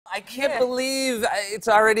I can't believe it's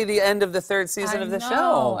already the end of the third season of the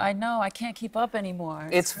show. I know. I can't keep up anymore.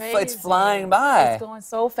 It's flying by. It's going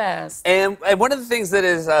so fast. And one of the things that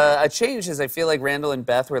is a change is I feel like Randall and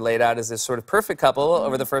Beth were laid out as this sort of perfect couple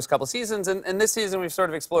over the first couple seasons. And this season we've sort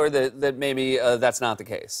of explored that maybe that's not the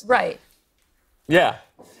case. Right. Yeah.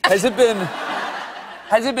 Has it been...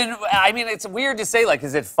 I mean, it's weird to say, like,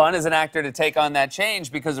 is it fun as an actor to take on that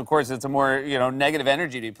change? Because, of course, it's a more, negative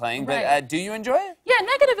energy to be playing. But Right. Do you enjoy it? Yeah,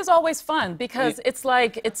 negative is always fun because it's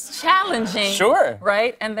like, it's challenging. Sure.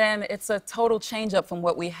 Right? And then it's a total change up from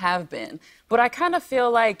what we have been. But I kind of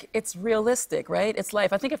feel like it's realistic, right? It's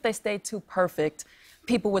life. I think if they stayed too perfect,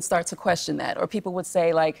 people would start to question that. Or people would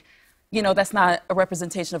say, like, that's not a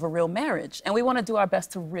representation of a real marriage. And we want to do our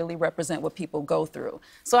best to really represent what people go through.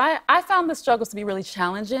 So I found the struggles to be really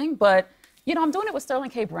challenging, but, I'm doing it with Sterling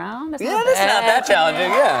K. Brown. That's not that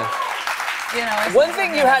challenging, yeah. One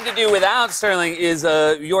thing you had to do without Sterling is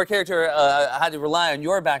your character had to rely on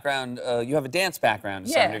your background. You have a dance background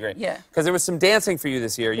to some degree. Yeah. Because there was some dancing for you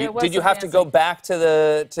this year. Did you have to go dancing. back to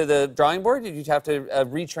the drawing board? Did you have to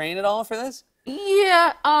retrain at all for this?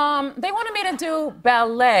 Yeah, they wanted me to do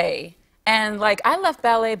ballet. And, like, I left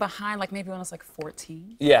ballet behind, like, maybe when I was, like,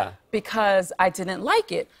 14. Yeah. Because I didn't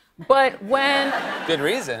like it. But when... Good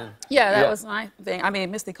reason. Yeah, that was my thing. I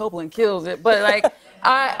mean, Misty Copeland kills it. But, like,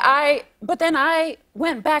 but then I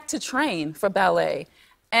went back to train for ballet.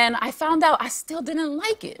 And I found out I still didn't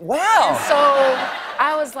like it. Wow. And so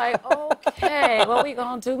I was like, okay, what are we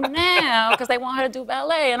going to do now? Because they want her to do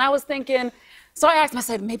ballet. And I was thinking... So I asked them, I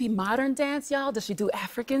said, maybe modern dance, y'all? Does she do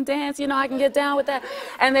African dance? I can get down with that.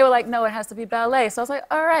 And they were like, no, it has to be ballet. So I was like,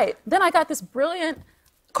 all right. Then I got this brilliant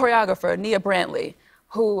choreographer, Nia Brantley,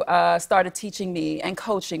 who started teaching me and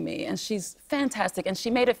coaching me. And she's fantastic. And she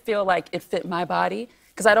made it feel like it fit my body.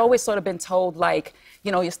 Because I'd always sort of been told, like,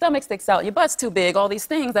 your stomach sticks out, your butt's too big, all these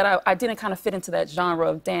things that I didn't kind of fit into that genre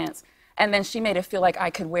of dance. And then she made it feel like I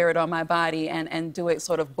could wear it on my body and do it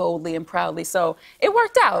sort of boldly and proudly. So it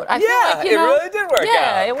worked out. I feel like, it really did work out.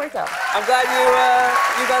 Yeah, it worked out. I'm glad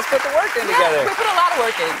you guys put the work in together. Yeah, we put a lot of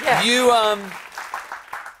work in.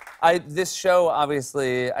 Yeah. This show,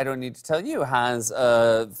 obviously, I don't need to tell you, has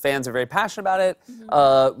fans are very passionate about it.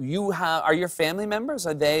 Are your family members?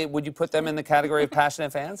 Would you put them in the category of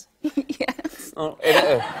passionate fans? Yes. Oh,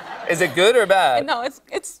 is it good or bad? No, it's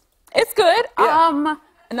good. Yeah.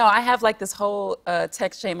 No, I have like this whole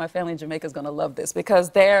text chain. My family in Jamaica is going to love this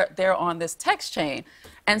because they're on this text chain.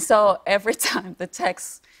 And so every time the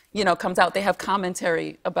text, comes out, they have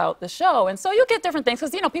commentary about the show. And so you get different things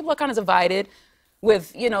because, people are kind of divided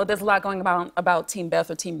with, there's a lot going on about Team Beth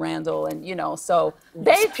or Team Randall. And, so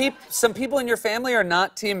some people in your family are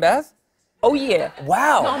not Team Beth? Oh, yeah.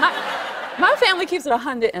 Wow. No, my family keeps it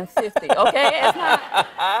 150, okay? It's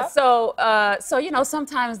not, so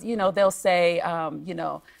sometimes, they'll say,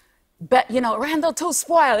 Randall too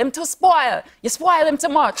spoiled, him too spoiled. You spoil him too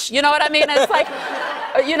much. You know what I mean? And it's like,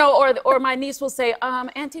 or my niece will say,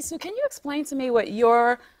 Auntie Sue, can you explain to me what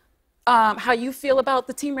how you feel about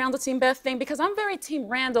the Team Randall, Team Beth thing? Because I'm very Team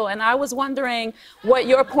Randall, and I was wondering what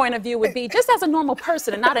your point of view would be, just as a normal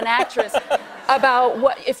person and not an actress, about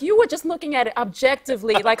what, if you were just looking at it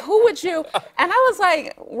objectively, like, who would you, and I was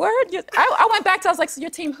like, I went back to, I was like, so your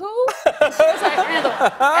team who? She was like, Randall.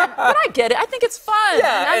 But I get it. I think it's fun.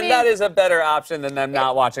 Yeah, and that is a better option than them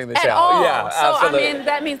not watching the show. All. Yeah, so, absolutely. I mean,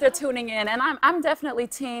 that means they're tuning in, and I'm definitely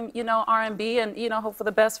Team, R&B, and, hope for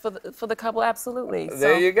the best for the couple, absolutely.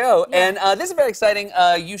 There you go. Yeah. And this is very exciting.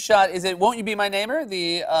 You shot, Won't You Be My Neighbor,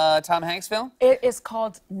 the Tom Hanks film? It is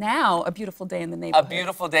called now A Beautiful Day in the Neighborhood. A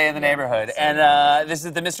Beautiful Day in the Neighborhood. And this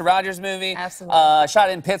is the Mr. Rogers movie. Absolutely. Shot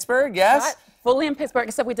in Pittsburgh, yes? Shot fully in Pittsburgh,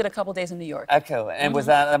 except we did a couple days in New York. Okay. And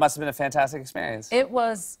that must have been a fantastic experience. It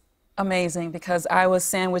was amazing because I was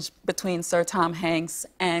sandwiched between Sir Tom Hanks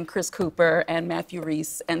and Chris Cooper and Matthew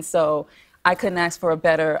Rhys. And so I couldn't ask for a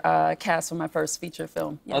better cast for my first feature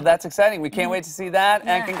film. Yeah. Well, that's exciting. We can't wait to see that.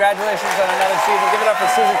 And congratulations on another season. Give it up for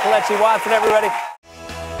Susan Kelechi Watson, everybody.